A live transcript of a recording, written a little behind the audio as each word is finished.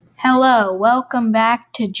Hello, welcome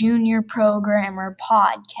back to Junior Programmer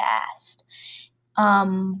Podcast.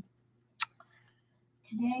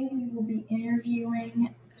 Today we will be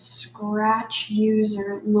interviewing Scratch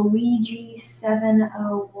user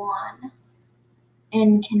Luigi701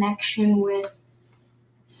 in connection with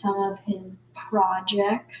some of his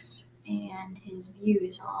projects and his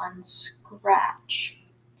views on Scratch.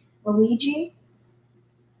 Luigi?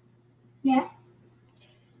 Yes.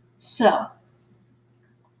 So,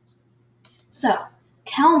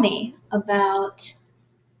 tell me about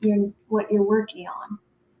what you're working on.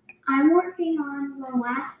 I'm working on the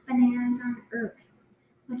last bananas on Earth,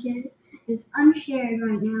 which is unshared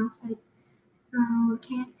right now, so we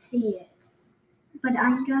can't see it. But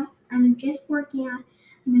I'm just working on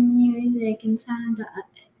the music and sound of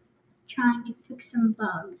it, trying to fix some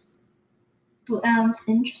bugs. Sounds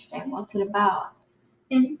interesting. What's it about?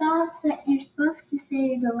 It's about that you're supposed to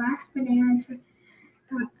save the last bananas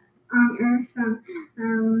on Earth from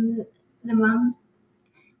the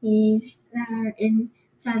monkeys that are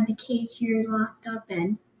inside the cage you're locked up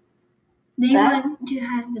in. They want to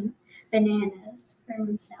have the bananas for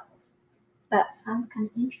themselves. That sounds kind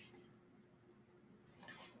of interesting.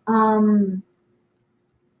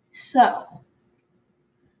 So,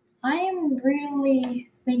 I am really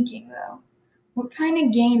thinking though, what kind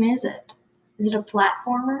of game is it? Is it a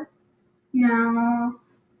platformer? No,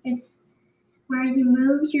 it's where you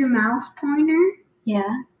move your mouse pointer.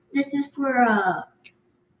 Yeah. This is for a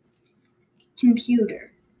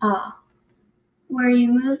computer. Where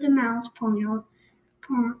you move the mouse pointer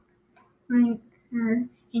and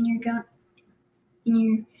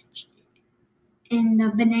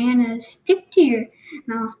the bananas stick to your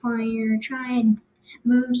mouse pointer. Try and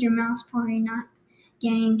move your mouse pointer, not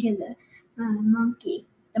getting to the monkey.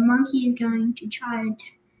 The monkey is going to try to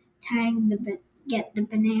get the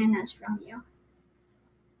bananas from you.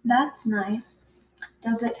 That's nice.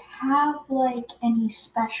 Does it have like any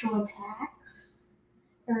special attacks?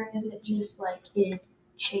 Or is it just like it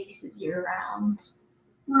chases you around?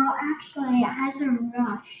 Well, actually, it has a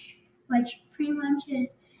rush, which pretty much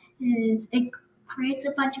is it creates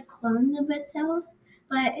a bunch of clones of itself,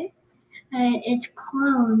 but its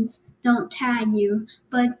clones don't tag you,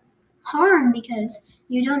 but harm because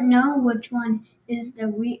you don't know which one is the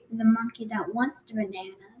monkey that wants the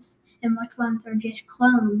bananas and which ones are just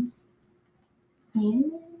clones.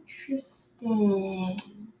 Interesting.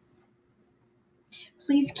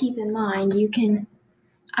 Please keep in mind you can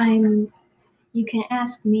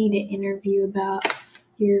ask me to interview about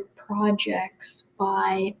your projects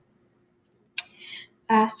by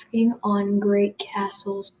asking on Great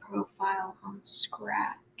Castle's profile on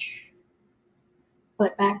Scratch.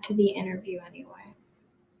 But back to the interview anyway.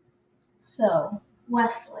 So,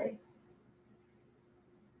 Wesley,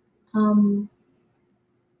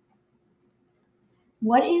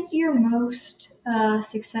 what is your most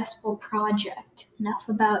successful project? Enough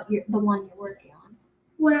about the one you're working on.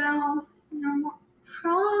 Well, no,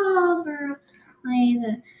 probably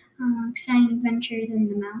the exciting adventures in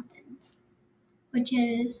the mountains, which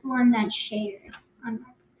is one that's shared on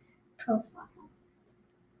my profile.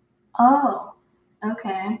 Oh,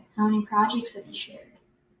 okay. How many projects have you shared?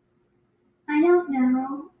 I don't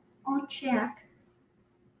know. I'll check.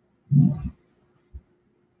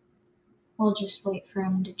 We'll just wait for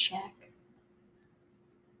him to check.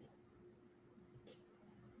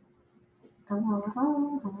 Okay,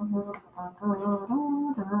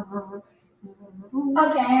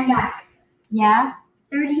 I'm back. Yeah?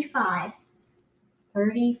 35.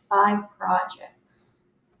 35 projects.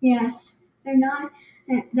 Yes, they're not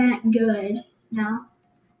that good, no.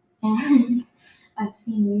 And I've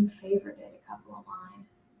seen you favorited a couple of mine.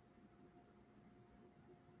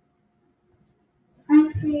 I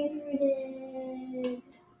favorited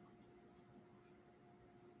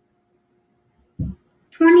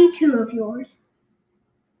 22 of yours.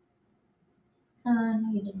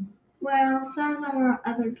 No, you didn't. Well, some of them are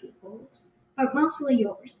other people's, but mostly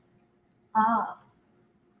yours.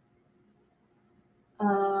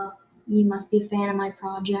 You must be a fan of my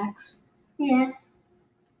projects. Yes.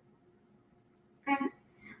 I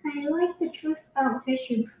like the truth about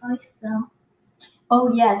Fisher Price, though.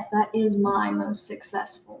 Oh yes, that is my most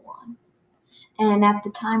successful one. And at the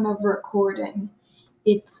time of recording,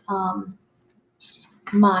 it's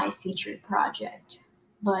my featured project.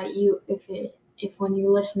 But if when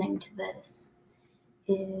you're listening to this,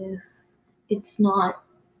 if it's not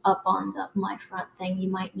up on my front thing, you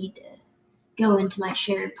might need to go into my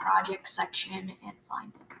shared project section and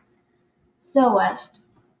find it. So,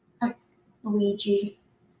 Luigi,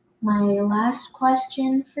 my last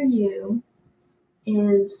question for you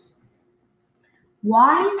is,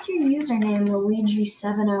 Why is your username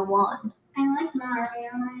Luigi701? I like Mario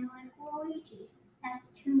and I like Luigi.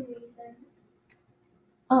 That's 2 reasons.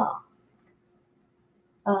 Oh.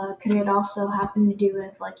 Could it also happen to do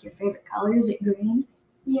with like your favorite color? Is it green?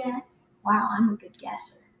 Yes. Wow, I'm a good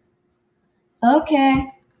guesser.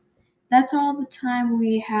 Okay, that's all the time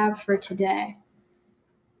we have for today.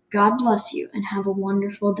 God bless you and have a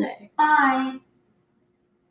wonderful day. Bye.